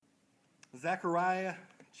Zechariah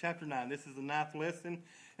chapter 9. This is the ninth lesson.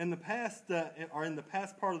 In the past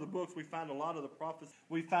part of the books, we find a lot of the prophecies.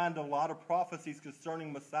 We find a lot of prophecies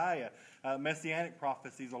concerning Messiah, messianic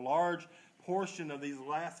prophecies. A large portion of these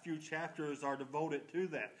last few chapters are devoted to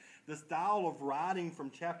that. The style of writing from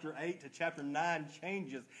chapter 8 to chapter 9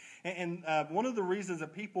 changes. And one of the reasons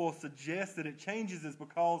that people suggest that it changes is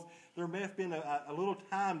because there may have been a little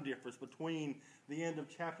time difference between the end of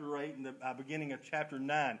chapter 8 and the beginning of chapter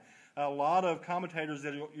 9. A lot of commentators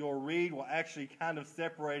that you'll read will actually kind of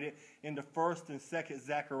separate it into 1st and 2nd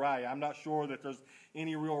Zechariah. I'm not sure that there's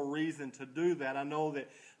any real reason to do that. I know that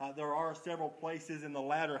there are several places in the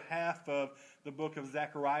latter half of the book of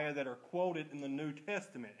Zechariah that are quoted in the New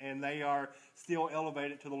Testament, and they are still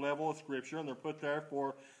elevated to the level of Scripture, and they're put there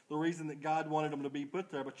for the reason that God wanted them to be put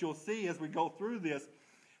there. But you'll see as we go through this,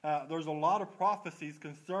 there's a lot of prophecies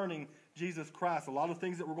concerning Jesus Christ, a lot of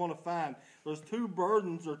things that we're going to find. There's two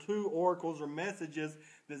burdens or two oracles or messages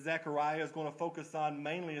that Zechariah is going to focus on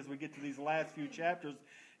mainly as we get to these last few chapters.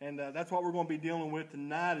 And that's what we're going to be dealing with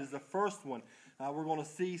tonight is the first one. We're going to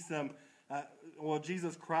see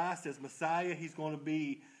Jesus Christ as Messiah. He's going to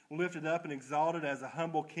be lifted up and exalted as a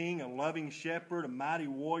humble king, a loving shepherd, a mighty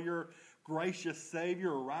warrior, gracious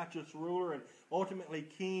Savior, a righteous ruler, and ultimately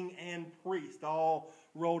king and priest, all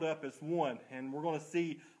rolled up as one. And we're going to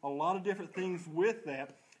see a lot of different things with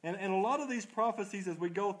that. And a lot of these prophecies, as we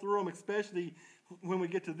go through them, especially when we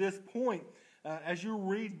get to this point, as you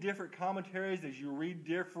read different commentaries, as you read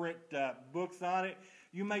different books on it,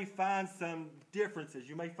 you may find some differences.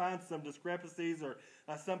 You may find some discrepancies, or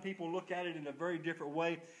some people look at it in a very different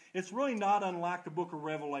way. It's really not unlike the book of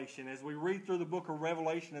Revelation. As we read through the book of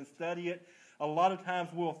Revelation and study it, a lot of times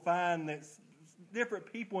we'll find that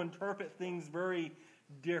different people interpret things very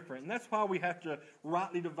different. And that's why we have to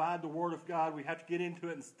rightly divide the Word of God. We have to get into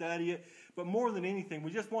it and study it. But more than anything,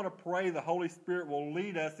 we just want to pray the Holy Spirit will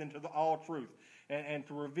lead us into all truth and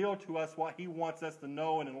to reveal to us what He wants us to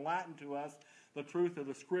know and enlighten to us the truth of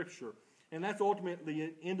the Scripture. And that's ultimately,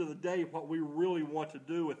 at the end of the day, what we really want to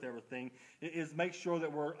do with everything is make sure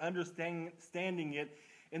that we're understanding it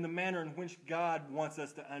in the manner in which God wants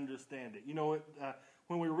us to understand it. You know,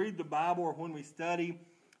 when we read the Bible or when we study,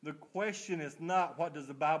 the question is not, what does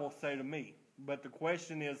the Bible say to me? But the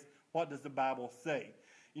question is, what does the Bible say?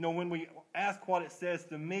 You know, when we ask what it says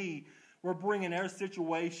to me, we're bringing our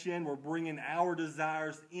situation, we're bringing our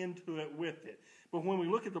desires into it with it. But when we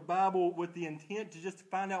look at the Bible with the intent to just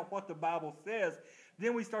find out what the Bible says,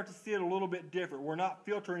 then we start to see it a little bit different. We're not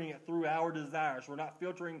filtering it through our desires. We're not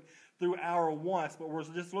filtering through our wants, but we're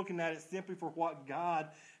just looking at it simply for what God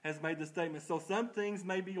has made the statement. So some things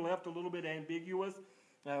may be left a little bit ambiguous.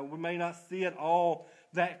 We may not see it all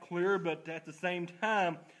that clear, but at the same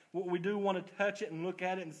time, we do want to touch it and look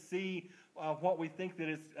at it and see what we think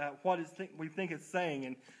that we think it's saying,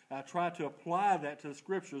 and try to apply that to the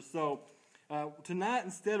Scriptures. So tonight,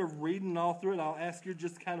 instead of reading all through it, I'll ask you to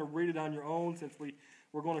just kind of read it on your own, since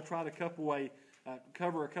we're going to try to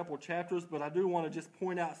cover a couple of chapters. But I do want to just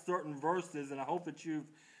point out certain verses, and I hope that you've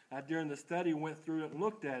during the study went through it and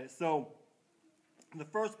looked at it. So the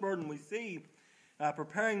first burden we see,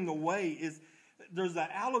 preparing the way, is there's an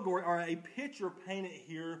allegory or a picture painted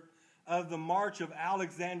here of the march of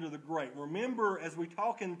Alexander the Great. Remember, as we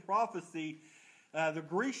talk in prophecy, the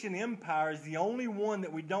Grecian Empire is the only one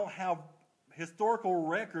that we don't have historical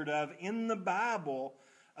record of in the Bible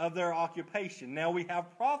of their occupation. Now, we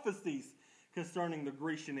have prophecies concerning the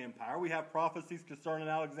Grecian Empire. We have prophecies concerning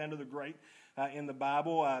Alexander the Great in the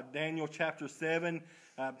Bible. Daniel chapter 7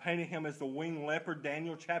 painted him as the winged leopard.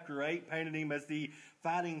 Daniel chapter 8 painted him as the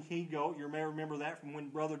fighting he-goat. You may remember that from when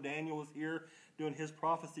Brother Daniel was here doing his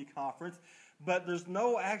prophecy conference. But there's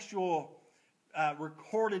no actual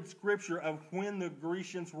recorded scripture of when the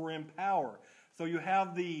Grecians were in power. So you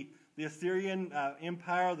have the Assyrian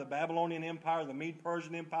Empire, the Babylonian Empire, the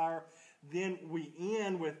Mede-Persian Empire. Then we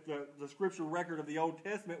end with the scripture record of the Old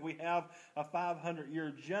Testament. We have a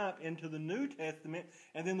 500-year jump into the New Testament,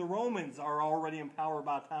 and then the Romans are already in power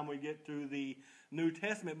by the time we get to the New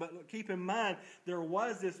Testament. But keep in mind, there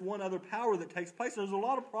was this one other power that takes place. There's a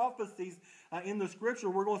lot of prophecies in the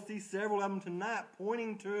Scripture. We're going to see several of them tonight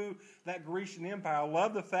pointing to that Grecian Empire. I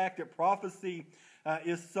love the fact that prophecy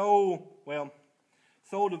is so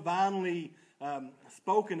divinely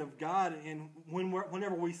spoken of God, and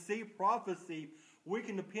whenever we see prophecy, we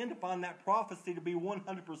can depend upon that prophecy to be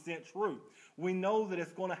 100% true. We know that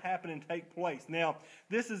it's going to happen and take place. Now,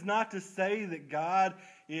 this is not to say that God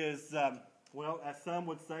is, as some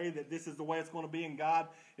would say, that this is the way it's going to be, and God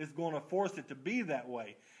is going to force it to be that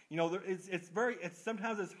way. You know,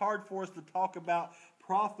 sometimes it's hard for us to talk about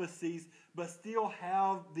prophecies, but still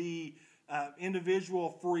have the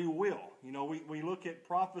individual free will. You know, we look at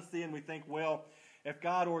prophecy and we think, well, if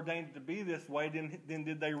God ordained it to be this way, then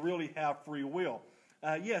did they really have free will?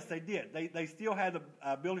 Yes, they did. They still had the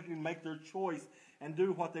ability to make their choice and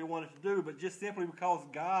do what they wanted to do, but just simply because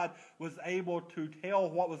God was able to tell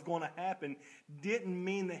what was going to happen didn't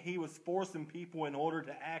mean that he was forcing people in order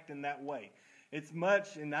to act in that way. It's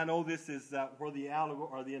much, and I know this is where the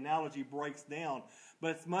analogy breaks down,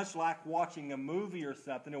 but it's much like watching a movie or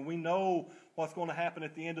something, and we know what's going to happen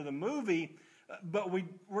at the end of the movie, but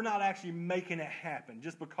we're not actually making it happen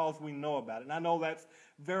just because we know about it. And I know that's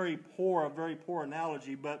a very poor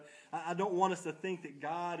analogy, but I don't want us to think that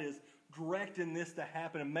God is directing this to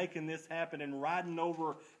happen and making this happen and riding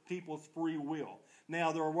over people's free will.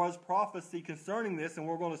 Now, there was prophecy concerning this, and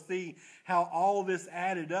we're going to see how all this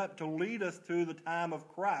added up to lead us to the time of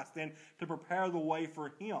Christ and to prepare the way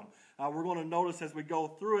for him. We're going to notice as we go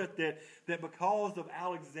through it that because of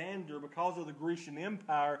Alexander, because of the Grecian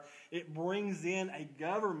Empire, it brings in a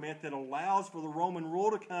government that allows for the Roman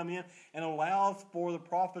rule to come in and allows for the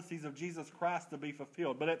prophecies of Jesus Christ to be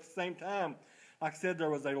fulfilled. But at the same time, like I said, there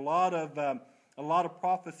was a lot of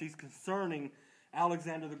prophecies concerning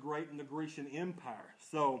Alexander the Great and the Grecian Empire.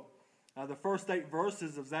 So the first 8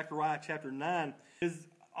 verses of Zechariah chapter 9 is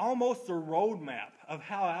almost a roadmap of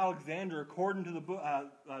how Alexander, according to the book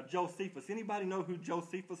Josephus. Anybody know who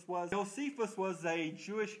Josephus was? Josephus was a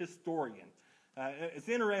Jewish historian. It's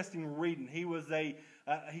interesting reading.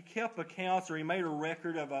 He kept accounts, or he made a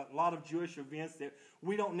record of a lot of Jewish events that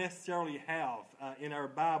we don't necessarily have in our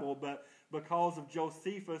Bible, but because of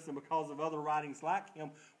Josephus and because of other writings like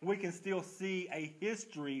him, we can still see a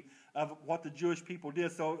history of what the Jewish people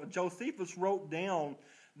did. So Josephus wrote down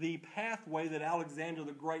the pathway that Alexander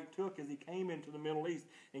the Great took as he came into the Middle East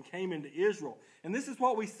and came into Israel. And this is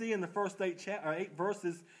what we see in the first 8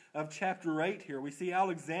 verses of chapter 8 here. We see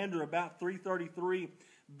Alexander about 333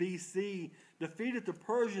 BC defeated the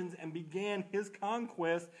Persians and began his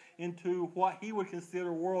conquest into what he would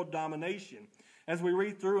consider world domination. As we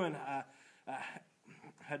read through in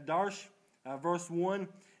Hadarsh, verse 1,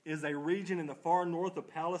 is a region in the far north of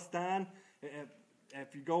Palestine.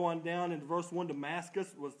 If you go on down into verse 1,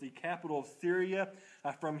 Damascus was the capital of Syria.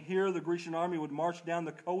 From here, the Grecian army would march down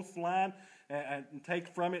the coastline and take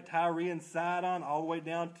from it Tyre and Sidon all the way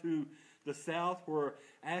down to the south where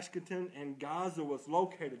Ashkelon and Gaza was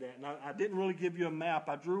located at. Now, I didn't really give you a map.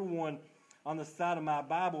 I drew one on the side of my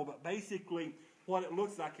Bible, but basically what it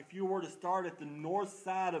looks like if you were to start at the north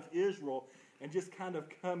side of Israel and just kind of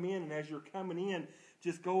come in, and as you're coming in,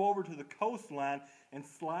 just go over to the coastline and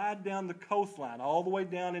slide down the coastline all the way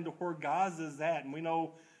down into where Gaza is at. And we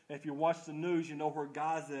know, if you watch the news, you know where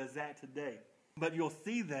Gaza is at today. But you'll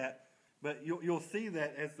see that. You'll see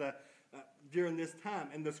that as during this time.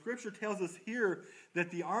 And the scripture tells us here that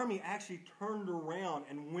the army actually turned around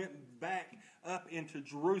and went back up into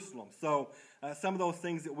Jerusalem. So some of those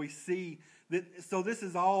things that we see. So this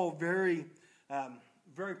is all very,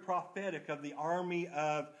 very prophetic of the army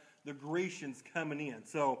of the Grecians coming in.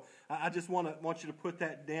 So I just want you to put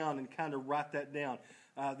that down and kind of write that down.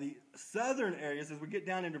 The southern areas, as we get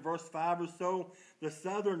down into verse 5 or so, the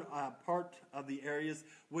southern part of the areas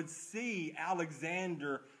would see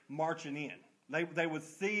Alexander marching in. They would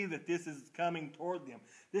see that this is coming toward them.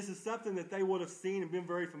 This is something that they would have seen and been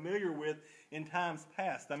very familiar with in times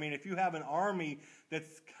past. I mean, if you have an army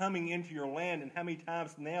that's coming into your land, and how many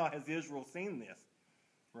times now has Israel seen this?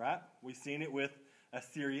 Right? We've seen it with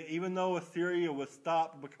Assyria. Even though Assyria was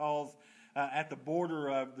stopped because at the border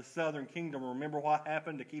of the southern kingdom, remember what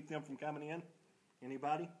happened to keep them from coming in?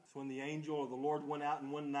 Anybody? It's when the angel of the Lord went out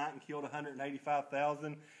in one night and killed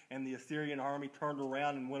 185,000, and the Assyrian army turned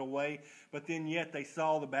around and went away. But then yet they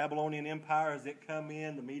saw the Babylonian Empire as it come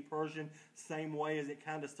in, the Mede-Persian, same way as it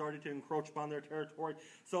kind of started to encroach upon their territory.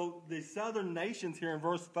 So the southern nations here in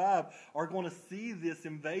verse 5 are going to see this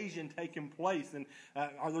invasion taking place, and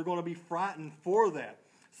are they going to be frightened for that?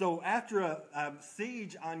 So after a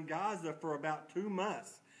siege on Gaza for about 2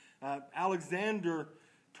 months, Alexander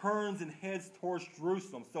turns and heads towards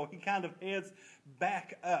Jerusalem. So he kind of heads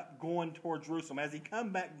back up going toward Jerusalem. As he come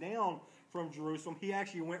back down from Jerusalem, he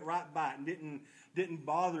actually went right by it and didn't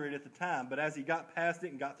bother it at the time. But as he got past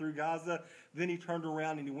it and got through Gaza, then he turned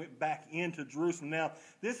around and he went back into Jerusalem. Now,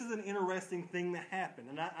 this is an interesting thing that happened.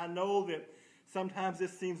 And I know that sometimes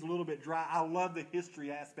this seems a little bit dry. I love the history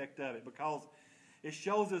aspect of it because it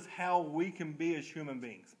shows us how we can be as human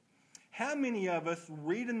beings. How many of us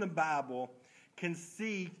reading the Bible can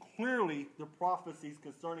see clearly the prophecies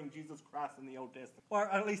concerning Jesus Christ in the Old Testament, or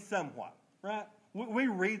at least somewhat, right? We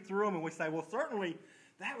read through them and we say, well, certainly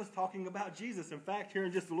that was talking about Jesus. In fact, here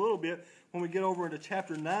in just a little bit, when we get over into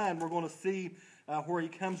chapter 9, we're going to see where he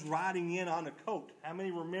comes riding in on a coat. How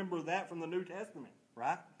many remember that from the New Testament?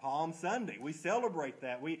 Right? Palm Sunday. We celebrate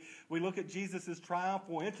that. We look at Jesus'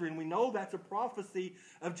 triumphal entry, and we know that's a prophecy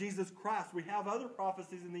of Jesus Christ. We have other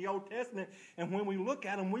prophecies in the Old Testament, and when we look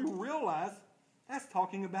at them, we realize that's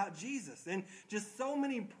talking about Jesus. And just so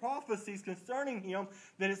many prophecies concerning him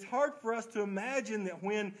that it's hard for us to imagine that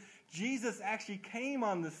when Jesus actually came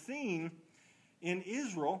on the scene in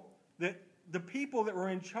Israel, that the people that were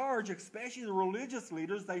in charge, especially the religious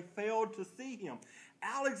leaders, they failed to see him.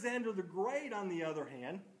 Alexander the Great, on the other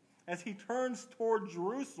hand, as he turns toward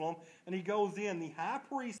Jerusalem and he goes in, the high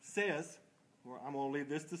priest says, well, I'm going to leave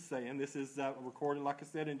this to saying, this is recorded, like I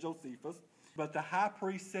said, in Josephus, but the high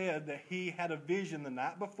priest said that he had a vision the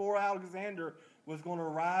night before Alexander was going to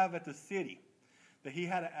arrive at the city, that he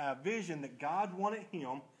had a vision that God wanted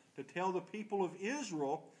him to tell the people of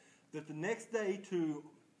Israel that the next day to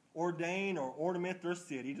ordain or ornament their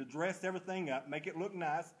city, to dress everything up, make it look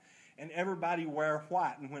nice, and everybody wear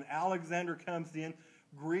white. And when Alexander comes in,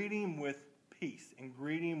 greet him with peace and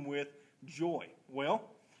greet him with joy. Well,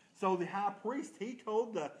 so the high priest, he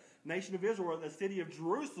told the nation of Israel, or the city of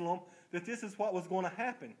Jerusalem, that this is what was going to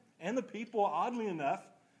happen. And the people, oddly enough,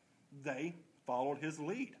 they followed his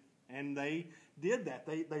lead. And they did that.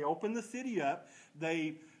 They opened the city up.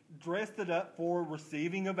 They dressed it up for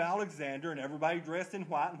receiving of Alexander, and everybody dressed in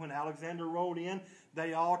white. And when Alexander rode in,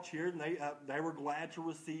 they all cheered, and they were glad to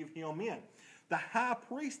receive him in. The high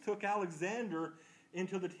priest took Alexander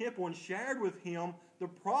into the temple and shared with him the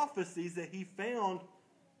prophecies that he found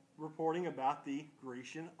reporting about the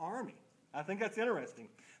Grecian army. I think that's interesting.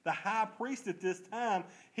 The high priest at this time,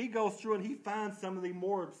 he goes through and he finds some of the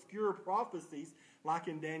more obscure prophecies, like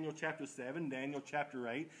in Daniel chapter 7, Daniel chapter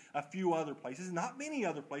 8, a few other places, not many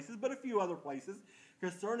other places, but a few other places,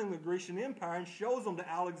 concerning the Grecian Empire, and shows them to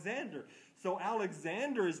Alexander. So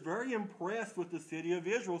Alexander is very impressed with the city of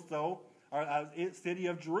Israel, city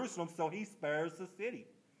of Jerusalem, so he spares the city.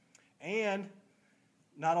 And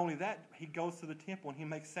not only that, he goes to the temple and he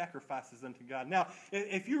makes sacrifices unto God. Now,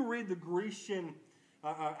 if you read the Grecian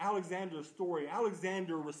Alexander's story,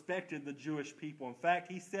 Alexander respected the Jewish people. In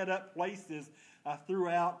fact, he set up places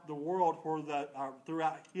throughout the world,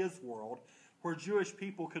 throughout his world, where Jewish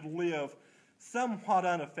people could live somewhat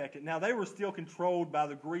unaffected. Now, they were still controlled by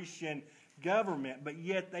the Grecian government, but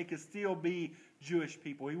yet they could still be Jewish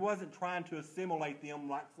people. He wasn't trying to assimilate them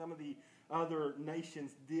like some of the other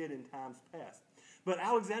nations did in times past. But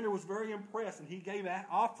Alexander was very impressed, and he gave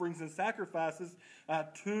offerings and sacrifices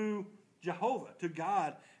to Jehovah, to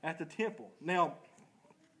God, at the temple. Now,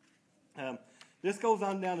 this goes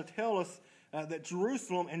on down to tell us that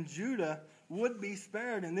Jerusalem and Judah would be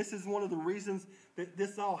spared, and this is one of the reasons that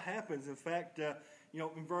this all happens. In fact,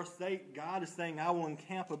 in verse 8, God is saying, I will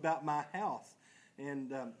encamp about my house,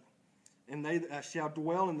 and they shall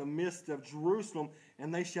dwell in the midst of Jerusalem,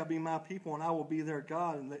 and they shall be my people, and I will be their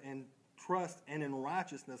God, and trust and in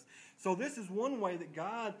righteousness. So this is one way that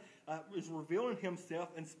God is revealing himself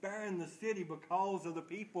and sparing the city because of the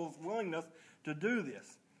people's willingness to do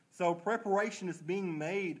this. So preparation is being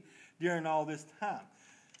made during all this time.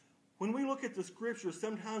 When we look at the scriptures,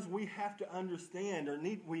 sometimes we have to understand,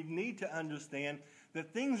 we need to understand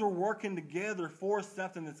that things are working together for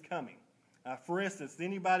something that's coming. For instance,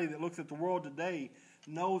 anybody that looks at the world today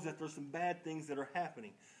knows that there's some bad things that are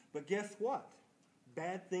happening. But guess what?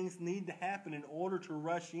 Bad things need to happen in order to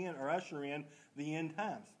usher in the end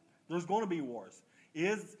times. There's going to be wars.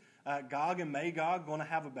 Is Gog and Magog going to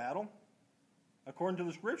have a battle? According to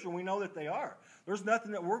the scripture, we know that they are. There's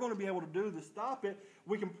nothing that we're going to be able to do to stop it.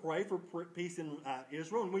 We can pray for peace in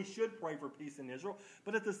Israel, and we should pray for peace in Israel.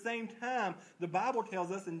 But at the same time, the Bible tells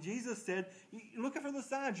us, and Jesus said, looking for the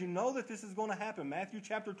signs, you know that this is going to happen. Matthew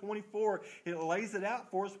chapter 24, it lays it out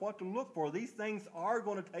for us what to look for. These things are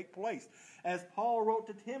going to take place. As Paul wrote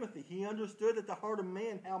to Timothy, he understood at the heart of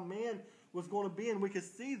man how man was going to be, and we could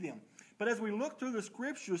see them. But as we look through the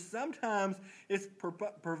scriptures, sometimes it's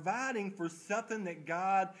providing for something that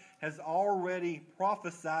God has already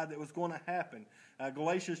prophesied that was going to happen.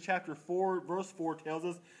 Galatians chapter 4, verse 4 tells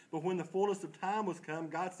us, but when the fullness of time was come,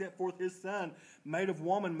 God sent forth his Son, made of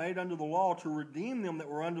woman, made under the law, to redeem them that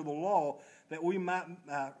were under the law, that we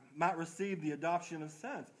might receive the adoption of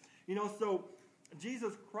sons. So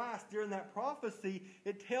Jesus Christ, during that prophecy,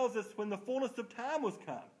 it tells us when the fullness of time was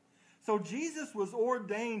come. So Jesus was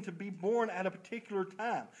ordained to be born at a particular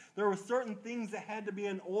time. There were certain things that had to be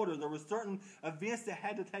in order. There were certain events that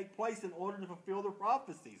had to take place in order to fulfill the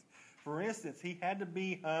prophecies. For instance, he had to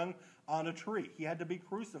be hung on a tree. He had to be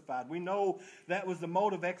crucified. We know that was the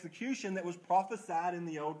mode of execution that was prophesied in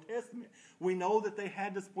the Old Testament. We know that they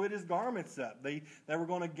had to split his garments up. They were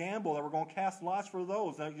going to gamble. They were going to cast lots for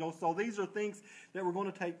those. So these are things that were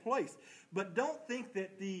going to take place. But don't think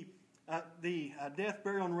that the death,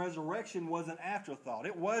 burial, and resurrection was an afterthought.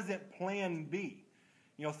 It wasn't plan B.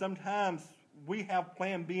 Sometimes we have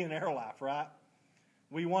plan B in our life, right?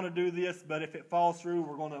 We want to do this, but if it falls through,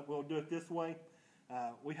 we'll do it this way.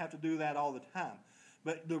 We have to do that all the time.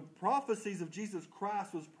 But the prophecies of Jesus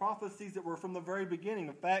Christ was prophecies that were from the very beginning.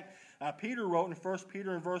 In fact, Peter wrote in 1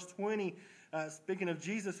 Peter in verse 20, speaking of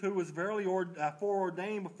Jesus, who was verily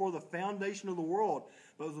foreordained before the foundation of the world,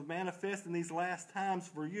 but was manifest in these last times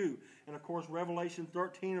for you. And of course, Revelation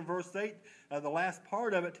 13 and verse 8, the last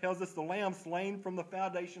part of it tells us the Lamb slain from the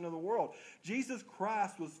foundation of the world. Jesus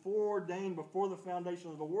Christ was foreordained before the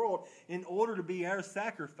foundation of the world in order to be our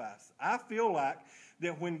sacrifice. I feel like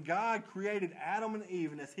that when God created Adam and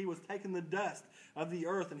Eve, and as he was taking the dust of the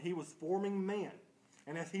earth and he was forming man,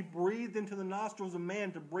 and as he breathed into the nostrils of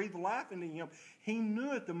man to breathe life into him, he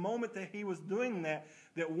knew at the moment that he was doing that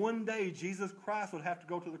one day Jesus Christ would have to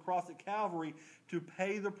go to the cross at Calvary to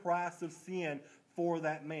pay the price of sin for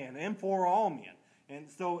that man and for all men. And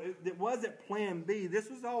so it wasn't plan B. This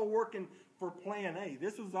was all working for plan A.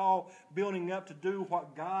 This was all building up to do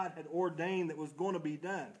what God had ordained that was going to be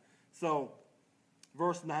done. So,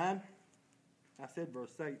 verse 9. I said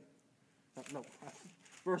verse 8. No,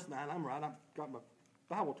 verse 9. I'm right. I've got my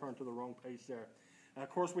Bible turned to the wrong page there. Of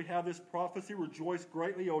course, we have this prophecy, rejoice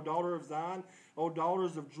greatly, O daughter of Zion, O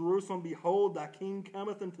daughters of Jerusalem, behold, thy king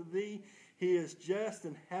cometh unto thee. He is just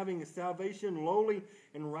and having a salvation, lowly,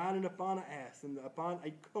 and riding upon an ass, and upon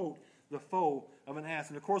a coat, the foal of an ass.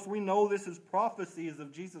 And of course, we know this is prophecies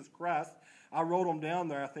of Jesus Christ. I wrote them down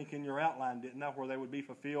there, I think, in your outline, didn't I, where they would be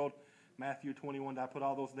fulfilled. Matthew 21, did I put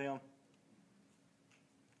all those down?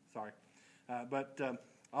 Sorry.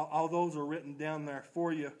 All those are written down there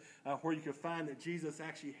for you, where you can find that Jesus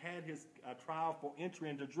actually had his triumphal entry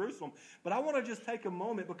into Jerusalem. But I want to just take a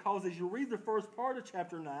moment, because as you read the first part of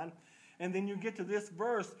chapter 9, and then you get to this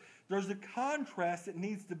verse, there's a contrast that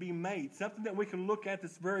needs to be made, something that we can look at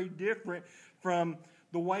that's very different from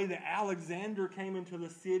the way that Alexander came into the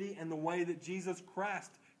city and the way that Jesus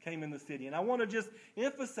Christ came in the city. And I want to just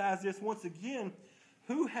emphasize this once again.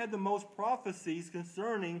 Who had the most prophecies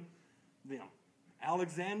concerning them?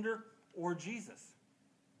 Alexander or Jesus?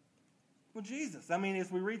 Well, Jesus. I mean,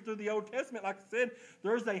 as we read through the Old Testament, like I said,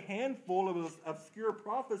 there's a handful of obscure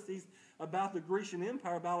prophecies about the Grecian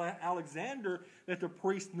Empire, about Alexander, that the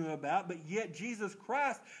priests knew about, but yet Jesus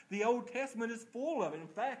Christ, the Old Testament is full of it. In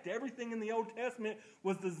fact, everything in the Old Testament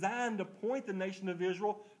was designed to point the nation of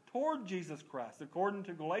Israel toward Jesus Christ. According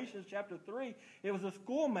to Galatians chapter 3, it was a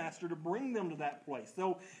schoolmaster to bring them to that place.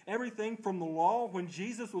 So everything from the law, when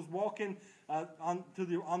Jesus was walking on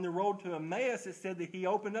the road to Emmaus, it said that he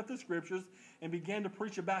opened up the scriptures and began to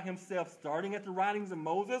preach about himself, starting at the writings of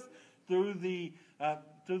Moses through the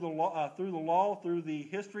law, through the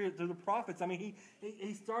history, through the prophets. I mean,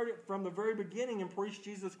 he started from the very beginning and preached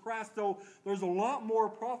Jesus Christ. So there's a lot more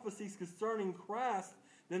prophecies concerning Christ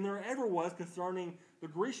than there ever was concerning the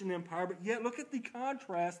Grecian Empire. But yet, look at the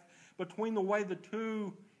contrast between the way the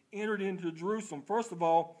two entered into Jerusalem. First of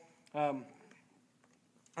all, like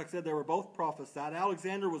I said, they were both prophesied.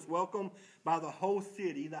 Alexander was welcomed by the whole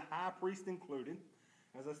city, the high priest included.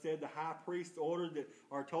 As I said, the high priest ordered that,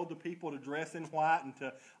 or told the people to dress in white and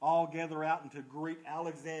to all gather out and to greet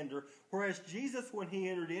Alexander. Whereas Jesus, when he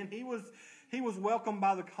entered in, he was welcomed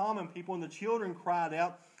by the common people, and the children cried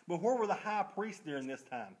out. But where were the high priests during this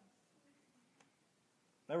time?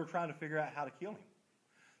 They were trying to figure out how to kill him.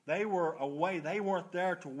 They were away. They weren't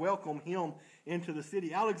there to welcome him into the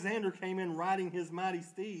city. Alexander came in riding his mighty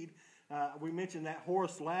steed. We mentioned that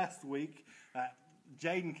horse last week.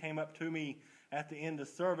 Jaden came up to me at the end of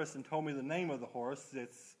service and told me the name of the horse.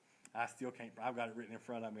 I still can't. I've got it written in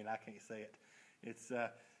front of me and I can't say it. It's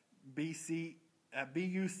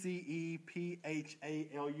Bucephalus.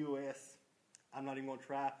 I'm not even going to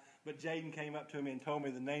try. But Jaden came up to me and told me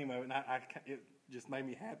the name of it, and it just made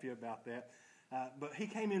me happy about that. But he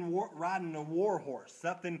came in riding a war horse,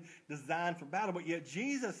 something designed for battle. But yet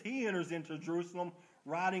Jesus, he enters into Jerusalem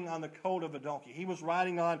riding on the coat of a donkey. He was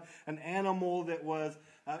riding on an animal that was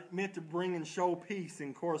meant to bring and show peace.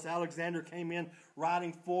 And of course, Alexander came in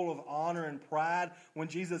riding full of honor and pride. When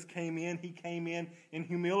Jesus came in, he came in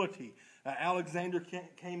humility. Alexander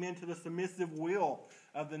came into the submissive will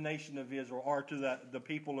of the nation of Israel, or to the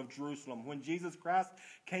people of Jerusalem. When Jesus Christ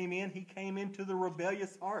came in, he came into the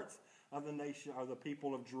rebellious hearts of the nation or the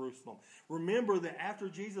people of Jerusalem. Remember that after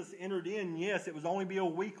Jesus entered in, yes, it was only be a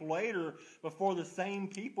week later before the same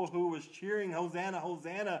people who was cheering, Hosanna,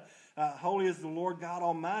 Hosanna, holy is the Lord God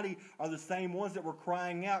Almighty, are the same ones that were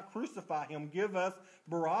crying out, crucify him, give us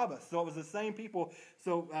Barabbas. So it was the same people.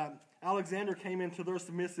 So Alexander came into their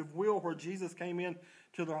submissive will where Jesus came in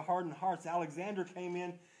to their hardened hearts. Alexander came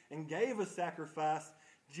in and gave a sacrifice.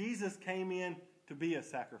 Jesus came in to be a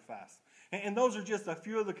sacrifice. And those are just a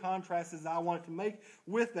few of the contrasts I wanted to make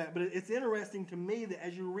with that. But it's interesting to me that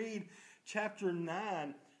as you read chapter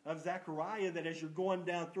 9 of Zechariah, that as you're going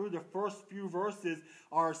down through, the first few verses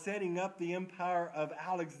are setting up the empire of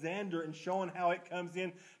Alexander and showing how it comes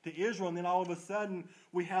in to Israel. And then all of a sudden,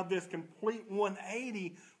 we have this complete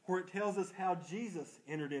 180 where it tells us how Jesus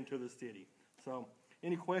entered into the city. So,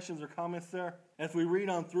 any questions or comments there? As we read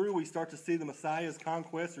on through, we start to see the Messiah's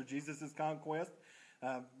conquest or Jesus' conquest.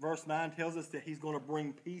 Verse 9 tells us that he's going to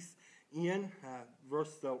bring peace in. Verse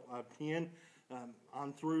 10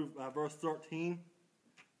 on through verse 13.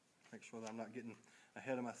 Make sure that I'm not getting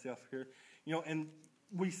ahead of myself here. You know, and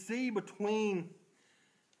we see between,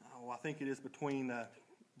 I think it is between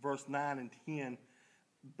verse 9 and 10,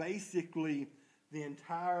 basically the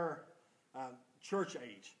entire church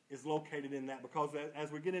age is located in that, because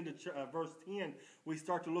as we get into verse 10, we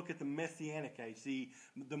start to look at the Messianic age,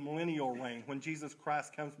 the millennial reign, when Jesus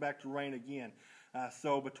Christ comes back to reign again.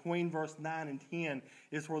 So between verse 9 and 10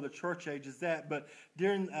 is where the church age is at. But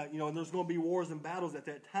during, there's going to be wars and battles at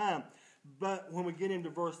that time. But when we get into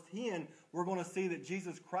verse 10, we're going to see that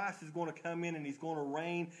Jesus Christ is going to come in and he's going to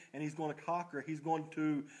reign and he's going to conquer. He's going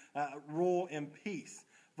to rule in peace.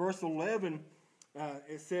 Verse 11,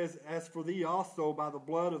 it says, as for thee also, by the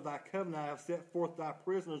blood of thy covenant I have set forth thy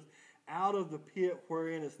prisoners out of the pit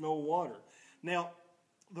wherein is no water. Now,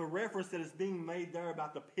 the reference that is being made there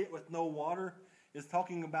about the pit with no water is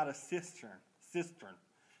talking about a cistern,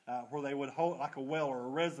 where they would hold like a well or a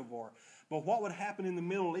reservoir. But what would happen in the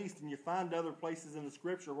Middle East, and you find other places in the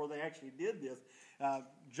Scripture where they actually did this,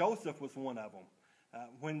 Joseph was one of them.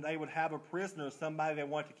 When they would have a prisoner, somebody they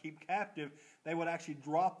wanted to keep captive, they would actually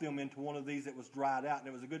drop them into one of these that was dried out, and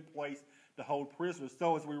it was a good place to hold prisoners.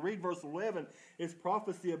 So as we read verse 11, it's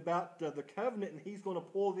prophecy about the covenant, and he's going to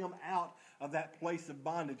pull them out of that place of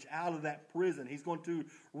bondage, out of that prison. He's going to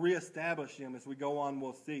reestablish them. As we go on,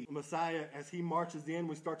 we'll see. Messiah, as he marches in,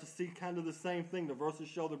 we start to see kind of the same thing. The verses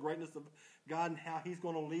show the greatness of God and how he's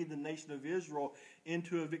going to lead the nation of Israel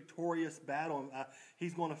into a victorious battle.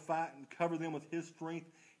 He's going to fight and cover them with his strength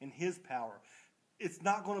and his power. It's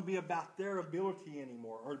not going to be about their ability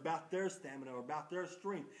anymore, or about their stamina, or about their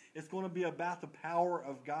strength. It's going to be about the power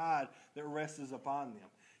of God that rests upon them.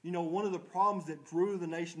 You know, one of the problems that drew the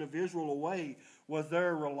nation of Israel away was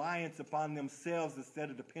their reliance upon themselves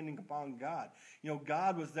instead of depending upon God. You know,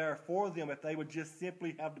 God was there for them if they would just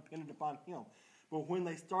simply have depended upon him. But when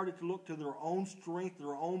they started to look to their own strength,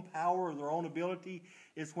 their own power, their own ability,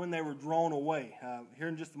 is when they were drawn away. Here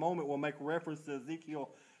in just a moment, we'll make reference to Ezekiel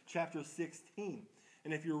chapter 16.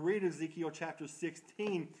 And if you read Ezekiel chapter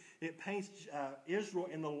 16, it paints Israel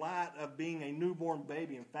in the light of being a newborn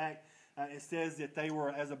baby. In fact, it says that they were,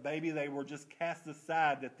 as a baby, they were just cast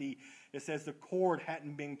aside, it says the cord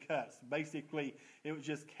hadn't been cut. So basically, it was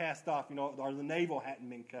just cast off, or the navel hadn't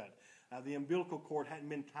been cut. The umbilical cord hadn't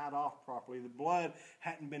been tied off properly. The blood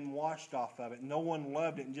hadn't been washed off of it. No one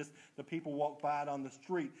loved it, and just the people walked by it on the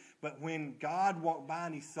street. But when God walked by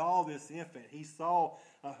and he saw this infant, he saw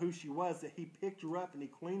who she was, that he picked her up and he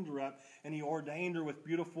cleaned her up, and he ordained her with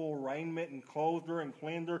beautiful raiment and clothed her and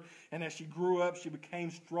cleansed her. And as she grew up, she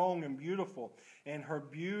became strong and beautiful. And her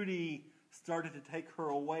beauty started to take her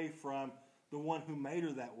away from the one who made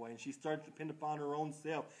her that way. And she started to depend upon her own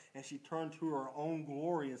self, and she turned to her own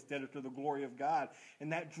glory instead of to the glory of God.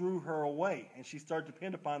 And that drew her away, and she started to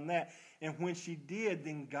depend upon that. And when she did,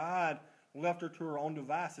 then God left her to her own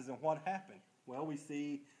devices. And what happened? Well, we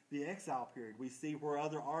see the exile period. We see where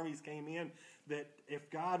other armies came in, that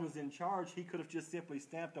if God was in charge, he could have just simply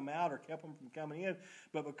stamped them out or kept them from coming in.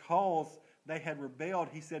 But because they had rebelled,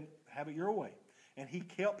 he said, have it your way. And he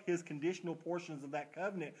kept his conditional portions of that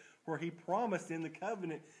covenant, where he promised in the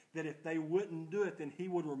covenant that if they wouldn't do it, then he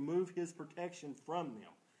would remove his protection from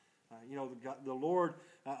them. The Lord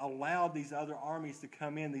allowed these other armies to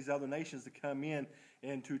come in, these other nations to come in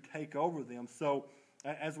and to take over them. So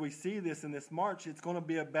as we see this in this march, it's going to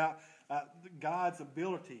be about God's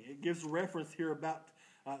ability. It gives reference here about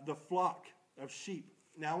the flock of sheep.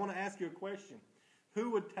 Now I want to ask you a question.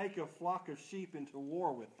 Who would take a flock of sheep into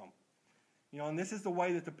war with them? And this is the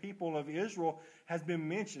way that the people of Israel has been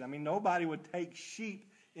mentioned. I mean, nobody would take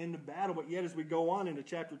sheep into battle. But yet as we go on into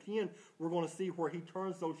chapter 10, we're going to see where he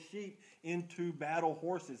turns those sheep into battle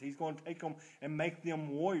horses. He's going to take them and make them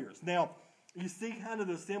warriors. Now, you see kind of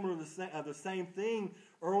the same thing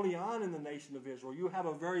early on in the nation of Israel. You have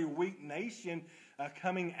a very weak nation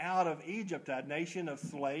coming out of Egypt, a nation of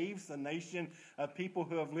slaves, a nation of people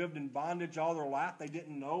who have lived in bondage all their life. They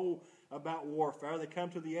didn't know about warfare. They come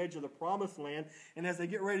to the edge of the promised land, and as they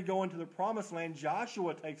get ready to go into the promised land,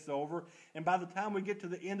 Joshua takes over, and by the time we get to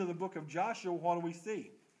the end of the book of Joshua, what do we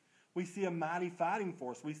see? We see a mighty fighting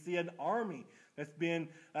force. We see an army that's been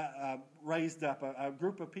raised up, a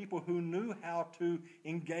group of people who knew how to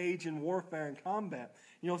engage in warfare and combat.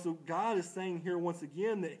 So God is saying here once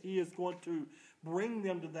again that he is going to bring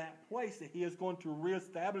them to that place, that he is going to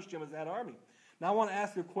reestablish them as that army. Now I want to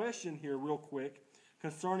ask a question here real quick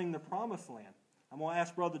concerning the promised land. I'm going to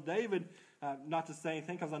ask Brother David not to say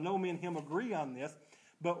anything because I know me and him agree on this,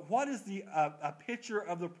 but what is a picture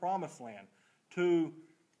of the promised land to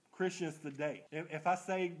Christians today? If I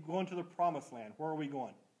say going to the promised land, where are we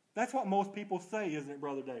going? That's what most people say, isn't it,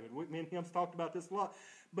 Brother David? Me and him's talked about this a lot.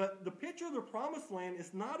 But the picture of the promised land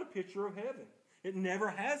is not a picture of heaven. It never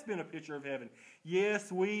has been a picture of heaven.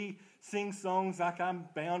 Yes, we sing songs like I'm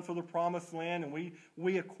bound for the promised land, and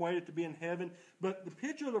we equate it to being heaven. But the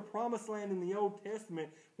picture of the promised land in the Old Testament,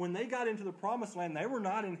 when they got into the promised land, they were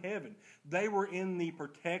not in heaven. They were in the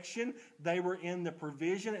protection, they were in the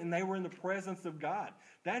provision, and they were in the presence of God.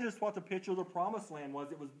 That is what the picture of the promised land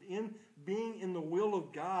was. It was in being in the will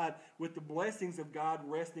of God with the blessings of God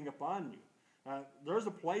resting upon you. There's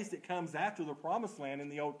a place that comes after the promised land in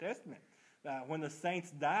the Old Testament. When the saints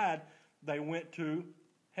died, they went to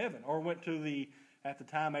heaven, or went to at the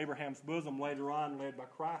time, Abraham's bosom, later on led by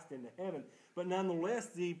Christ into heaven. But nonetheless,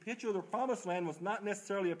 the picture of the promised land was not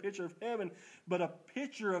necessarily a picture of heaven, but a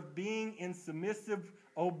picture of being in submissive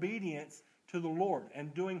obedience to the Lord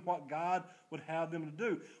and doing what God would have them to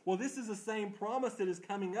do. Well, this is the same promise that is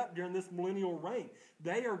coming up during this millennial reign.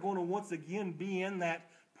 They are going to once again be in that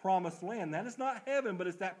promised land. That is not heaven, but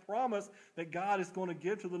it's that promise that God is going to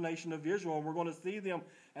give to the nation of Israel. And we're going to see them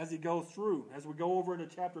as he goes through. As we go over into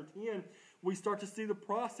chapter 10, we start to see the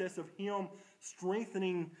process of him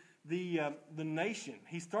strengthening the nation.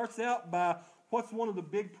 He starts out by what's one of the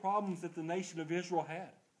big problems that the nation of Israel had?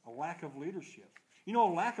 A lack of leadership. A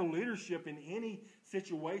lack of leadership in any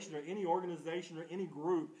situation or any organization or any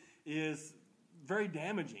group is very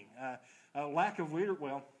damaging. A lack of leader,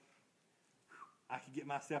 well, I could get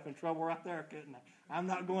myself in trouble right there, couldn't I? I'm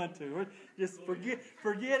not going to. Just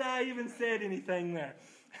forget I even said anything there.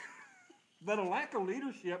 But a lack of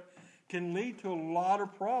leadership can lead to a lot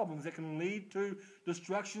of problems. It can lead to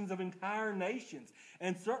destructions of entire nations.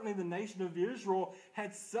 And certainly the nation of Israel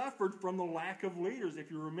had suffered from the lack of leaders.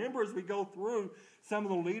 If you remember, as we go through some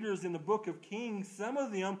of the leaders in the book of Kings, some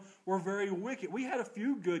of them were very wicked. We had a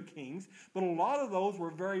few good kings, but a lot of those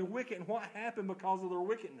were very wicked. And what happened because of their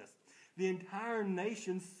wickedness? The entire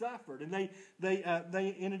nation suffered, and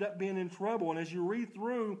they ended up being in trouble. And as you read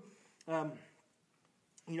through,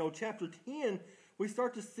 chapter 10, we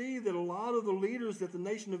start to see that a lot of the leaders that the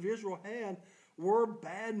nation of Israel had were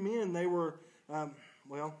bad men. They were,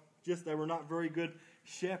 they were not very good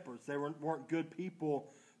shepherds. They weren't good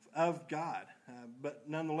people of God. But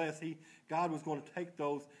nonetheless, God was going to take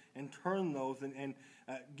those and turn those and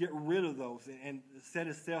get rid of those and set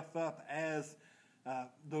himself up as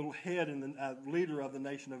the head and the leader of the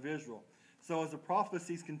nation of Israel. So as the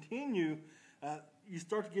prophecies continue, you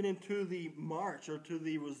start to get into the march, or to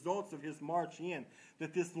the results of his march in.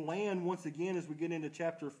 That this land, once again, as we get into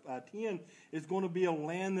chapter 10, is going to be a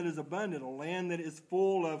land that is abundant, a land that is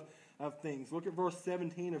full of things. Look at verse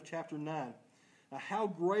 17 of chapter 9. How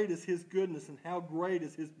great is his goodness, and how great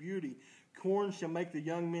is his beauty. Corn shall make the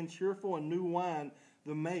young men cheerful, and new wine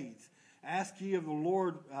the maids. Ask ye of the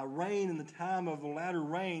Lord rain in the time of the latter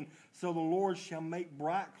rain, so the Lord shall make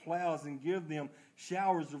bright clouds and give them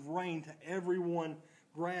showers of rain to everyone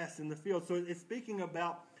grass in the field. So it's speaking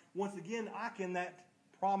about, once again, in that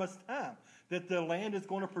promised time, that the land is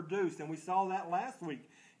going to produce. And we saw that last week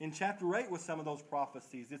in chapter 8 with some of those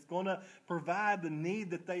prophecies. It's going to provide the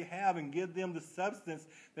need that they have and give them the substance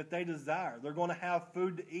that they desire. They're going to have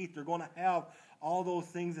food to eat. They're going to have all those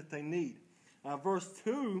things that they need. Verse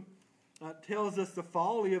 2 tells us the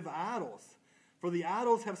folly of idols. For the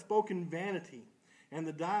idols have spoken vanity, and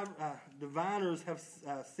the diviners have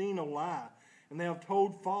seen a lie, and they have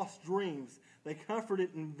told false dreams. They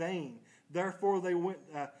comforted in vain. Therefore they went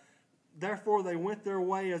their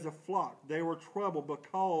way as a flock. They were troubled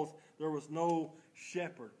because there was no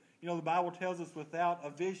shepherd. The Bible tells us without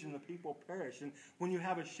a vision the people perish. And when you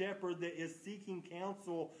have a shepherd that is seeking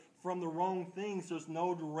counsel from the wrong things, there's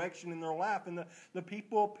no direction in their life, and the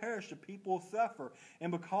people perish, the people suffer.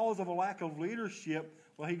 And because of a lack of leadership,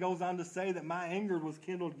 well, he goes on to say that my anger was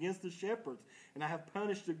kindled against the shepherds, and I have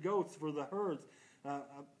punished the goats for the herds.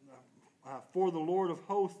 For the Lord of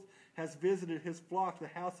hosts has visited his flock, the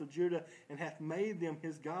house of Judah, and hath made them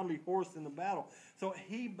his godly horse in the battle. So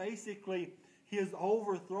he is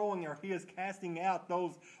overthrowing, or he is casting out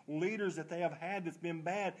those leaders that they have had that's been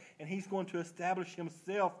bad, and he's going to establish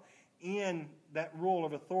himself in that role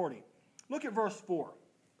of authority. Look at verse 4.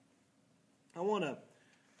 I want to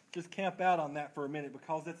just camp out on that for a minute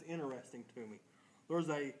because that's interesting to me.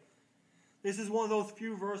 This is one of those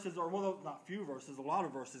few verses, or one of those, not few verses, a lot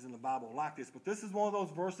of verses in the Bible like this, but this is one of those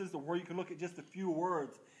verses where you can look at just a few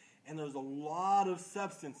words, and there's a lot of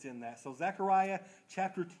substance in that. So Zechariah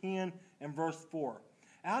chapter 10 and verse 4.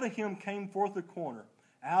 Out of him came forth the corner,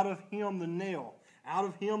 out of him the nail, out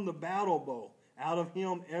of him the battle bow, out of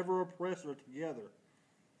him ever oppressor together.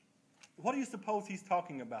 What do you suppose he's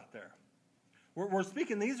talking about there? We're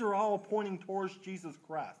speaking, these are all pointing towards Jesus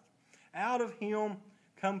Christ. Out of him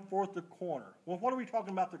come forth the corner. Well, what are we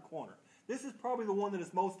talking about the corner? This is probably the one that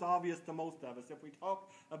is most obvious to most of us if we talk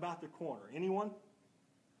about the corner. Anyone?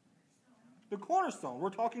 The cornerstone. We're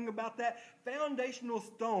talking about that foundational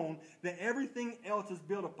stone that everything else is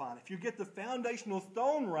built upon. If you get the foundational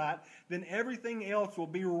stone right, then everything else will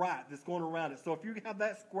be right that's going around it. So if you have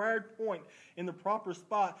that squared point in the proper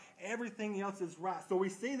spot, everything else is right. So we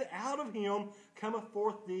see that out of him cometh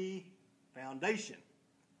forth the foundation.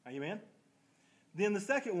 Amen? Then the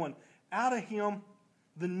second one, out of him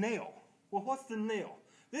the nail. Well, what's the nail?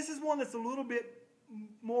 This is one that's a little bit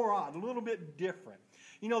more odd, a little bit different.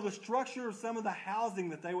 You know, the structure of some of the housing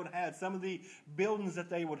that they would have, some of the buildings that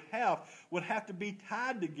they would have to be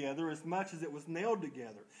tied together as much as it was nailed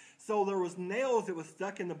together. So there was nails that was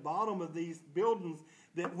stuck in the bottom of these buildings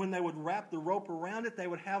that when they would wrap the rope around it, they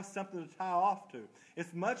would have something to tie off to.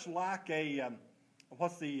 It's much like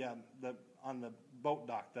on the boat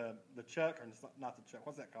dock, the chuck, or not the chuck,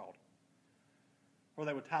 what's that called? Where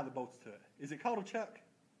they would tie the boats to it. Is it called a chuck?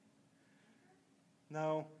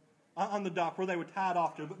 No. On the dock where they would tie it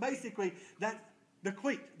off to. But basically, that's the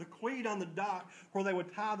cleat on the dock where they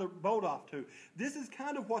would tie the boat off to. This is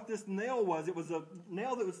kind of what this nail was. It was a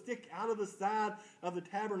nail that would stick out of the side of the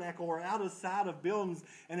tabernacle or out of the side of buildings.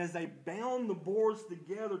 And as they bound the boards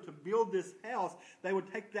together to build this house, they would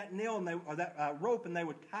take that nail or that rope and they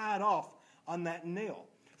would tie it off on that nail.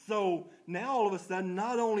 So now all of a sudden,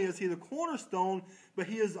 not only is he the cornerstone, but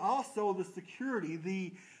he is also the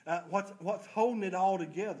security, what's holding it all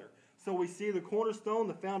together. So we see the cornerstone,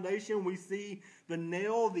 the foundation. We see the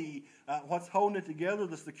nail, what's holding it together,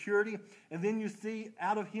 the security. And then you see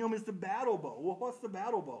out of him is the battle bow. Well, what's the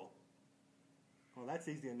battle bow? Well, that's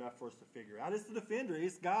easy enough for us to figure out. It's the defender.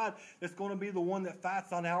 It's God that's going to be the one that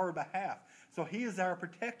fights on our behalf. So he is our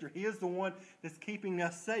protector. He is the one that's keeping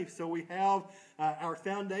us safe. So we have our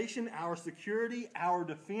foundation, our security, our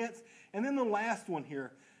defense. And then the last one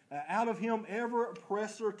here, out of him ever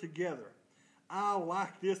oppressor together. I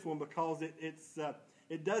like this one because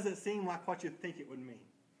it doesn't seem like what you think it would mean.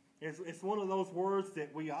 It's one of those words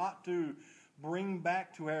that we ought to bring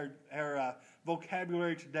back to our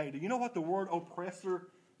vocabulary today. Do you know what the word oppressor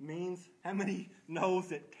means? How many knows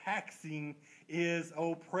that taxing is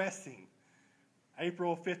oppressing?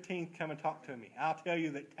 April 15th, come and talk to me. I'll tell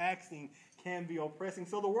you that taxing can be oppressing.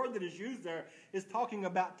 So the word that is used there is talking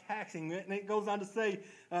about taxing. And it goes on to say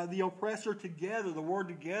the oppressor together, the word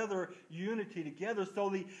together, unity together.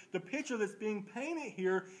 So the picture that's being painted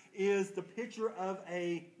here is the picture of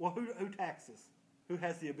who taxes? Who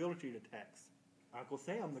has the ability to tax? Uncle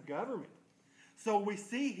Sam, the government. So we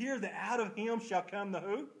see here that out of him shall come the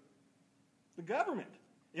who? The government.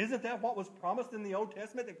 Isn't that what was promised in the Old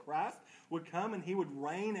Testament, that Christ would come and he would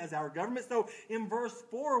reign as our government? So in verse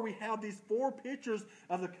 4, we have these four pictures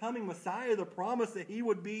of the coming Messiah, the promise that he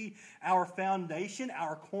would be our foundation,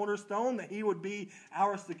 our cornerstone, that he would be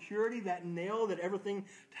our security, that nail that everything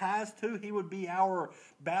ties to. He would be our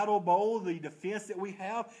battle bow, the defense that we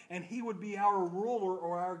have, and he would be our ruler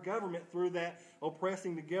or our government through that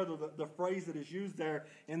oppressing together, the phrase that is used there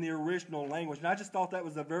in the original language. And I just thought that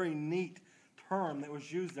was a very neat term that was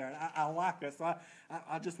used there. And I like that, so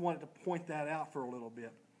I just wanted to point that out for a little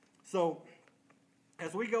bit. So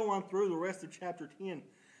as we go on through the rest of chapter 10,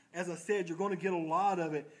 as I said, you're going to get a lot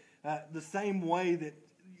of it the same way that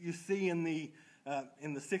you see in the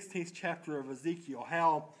 16th chapter of Ezekiel,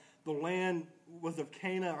 how the land was of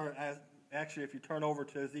Cana, or actually if you turn over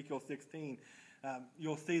to Ezekiel 16,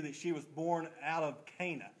 you'll see that she was born out of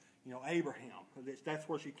Cana. Abraham. That's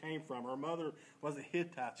where she came from. Her mother was a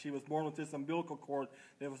Hittite. She was born with this umbilical cord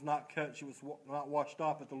that was not cut. She was not washed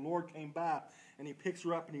off. But the Lord came by, and he picks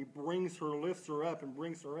her up, and he brings her, lifts her up, and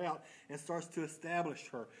brings her out, and starts to establish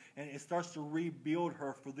her. And it starts to rebuild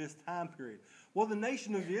her for this time period. Well, the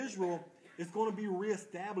nation of Israel is going to be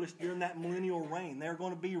reestablished during that millennial reign. They're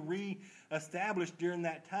going to be reestablished during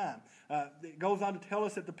that time. It goes on to tell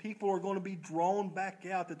us that the people are going to be drawn back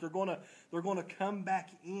out, that they're going to come back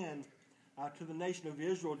in to the nation of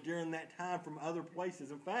Israel during that time from other places.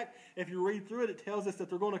 In fact, if you read through it, it tells us that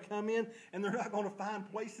they're going to come in and they're not going to find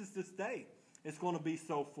places to stay. It's going to be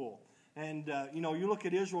so full. And, you look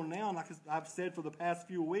at Israel now, and like I've said for the past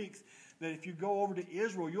few weeks, that if you go over to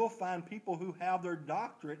Israel, you'll find people who have their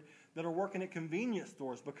doctorate that are working at convenience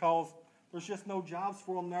stores because there's just no jobs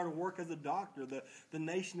for them there to work as a doctor. The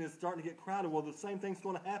nation is starting to get crowded. Well, the same thing's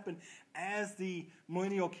going to happen as the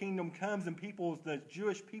millennial kingdom comes and the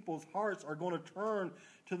Jewish people's hearts are going to turn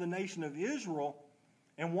to the nation of Israel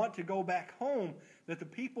and want to go back home, that the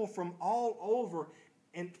people from all over,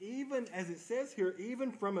 and even, as it says here,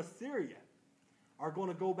 even from Assyria, are going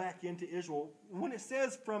to go back into Israel. When it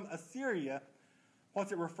says from Assyria,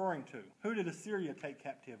 what's it referring to? Who did Assyria take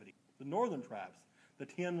captivity? The northern tribes, the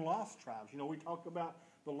 10 lost tribes. We talk about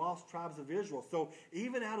the lost tribes of Israel. So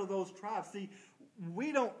even out of those tribes, see,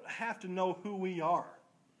 we don't have to know who we are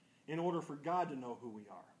in order for God to know who we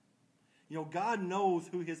are. God knows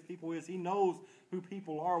who his people is. He knows who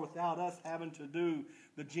people are without us having to do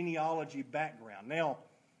the genealogy background. Now,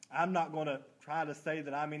 I'm not going to try to say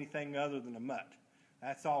that I'm anything other than a mutt.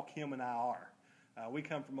 That's all Kim and I are. We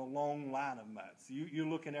come from a long line of mutts. You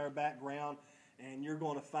look in our background, and you're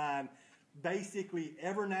going to find basically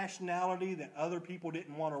every nationality that other people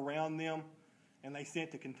didn't want around them, and they sent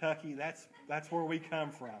to Kentucky. That's where we come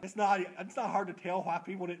from. It's not hard to tell why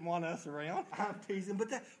people didn't want us around. I'm teasing, but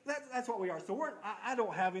that's what we are. So I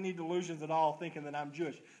don't have any delusions at all thinking that I'm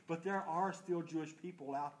Jewish, but there are still Jewish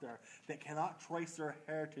people out there that cannot trace their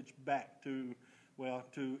heritage back to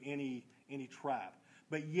any tribe.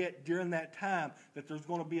 But yet, during that time, that there's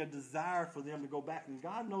going to be a desire for them to go back. And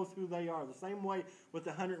God knows who they are. The same way with the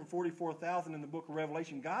 144,000 in the book of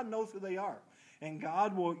Revelation. God knows who they are. And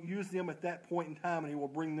God will use them at that point in time, and he will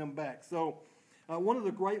bring them back. So, one of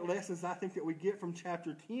the great lessons I think that we get from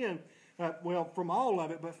chapter 10, from all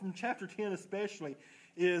of it, but from chapter 10 especially,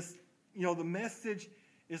 is, the message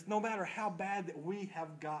is no matter how bad that we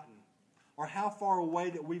have gotten, or how far away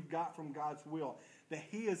that we've got from God's will, that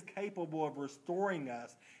he is capable of restoring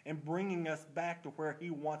us and bringing us back to where he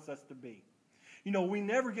wants us to be. We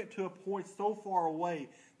never get to a point so far away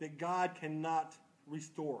that God cannot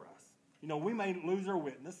restore us. We may lose our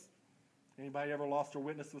witness. Anybody ever lost their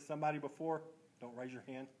witness with somebody before? Don't raise your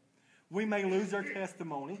hand. We may lose our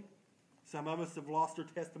testimony. Some of us have lost our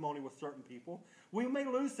testimony with certain people. We may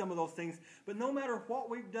lose some of those things, but no matter what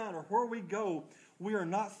we've done or where we go, we are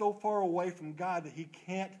not so far away from God that he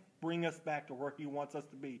can't bring us back to where he wants us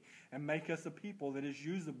to be and make us a people that is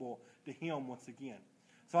usable to him once again.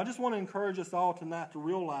 So I just want to encourage us all tonight to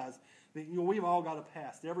realize that we've all got a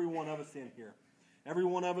past, every one of us in here. Every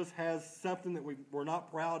one of us has something that we're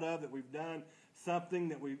not proud of, that we've done, something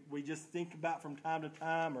that we just think about from time to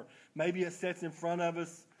time, or maybe it sits in front of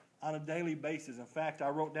us on a daily basis. In fact, I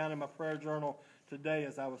wrote down in my prayer journal today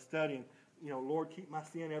as I was studying, Lord, keep my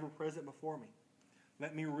sin ever present before me.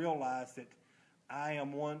 Let me realize that I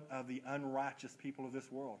am one of the unrighteous people of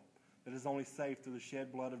this world that is only saved through the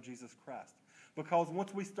shed blood of Jesus Christ. Because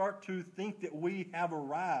once we start to think that we have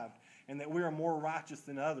arrived and that we are more righteous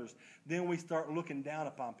than others, then we start looking down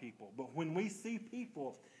upon people. But when we see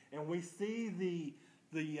people and we see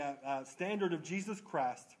the standard of Jesus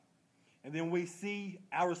Christ, and then we see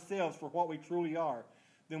ourselves for what we truly are,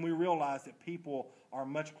 then we realize that people are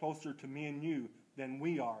much closer to me and you than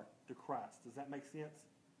we are to Christ. Does that make sense?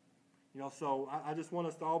 So I just want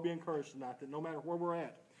us to all be encouraged tonight that no matter where we're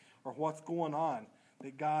at or what's going on,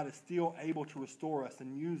 that God is still able to restore us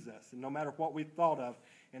and use us. And no matter what we've thought of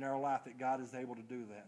in our life, that God is able to do that.